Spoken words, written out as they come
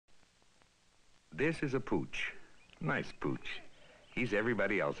This is a Pooch. Nice Pooch. He's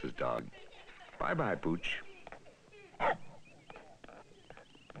everybody else's dog. Bye-bye, Pooch.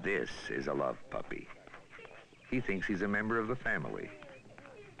 This is a love puppy. He thinks he's a member of the family.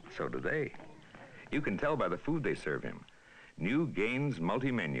 So do they. You can tell by the food they serve him. New Gaines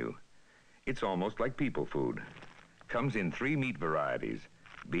multi-menu. It's almost like people food. Comes in 3 meat varieties: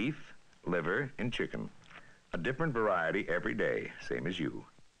 beef, liver, and chicken. A different variety every day, same as you.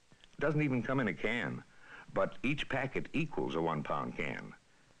 Doesn't even come in a can, but each packet equals a 1-pound can.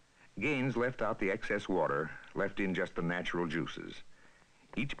 Gaines left out the excess water, left in just the natural juices.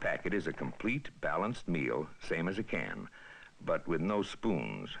 Each packet is a complete, balanced meal, same as a can, but with no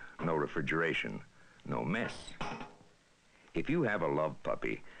spoons, no refrigeration, no mess. If you have a love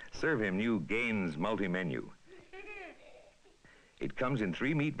puppy, serve him new Gaines multi-menu. It comes in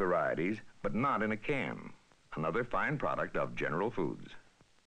 3 meat varieties, but not in a can. Another fine product of General Foods.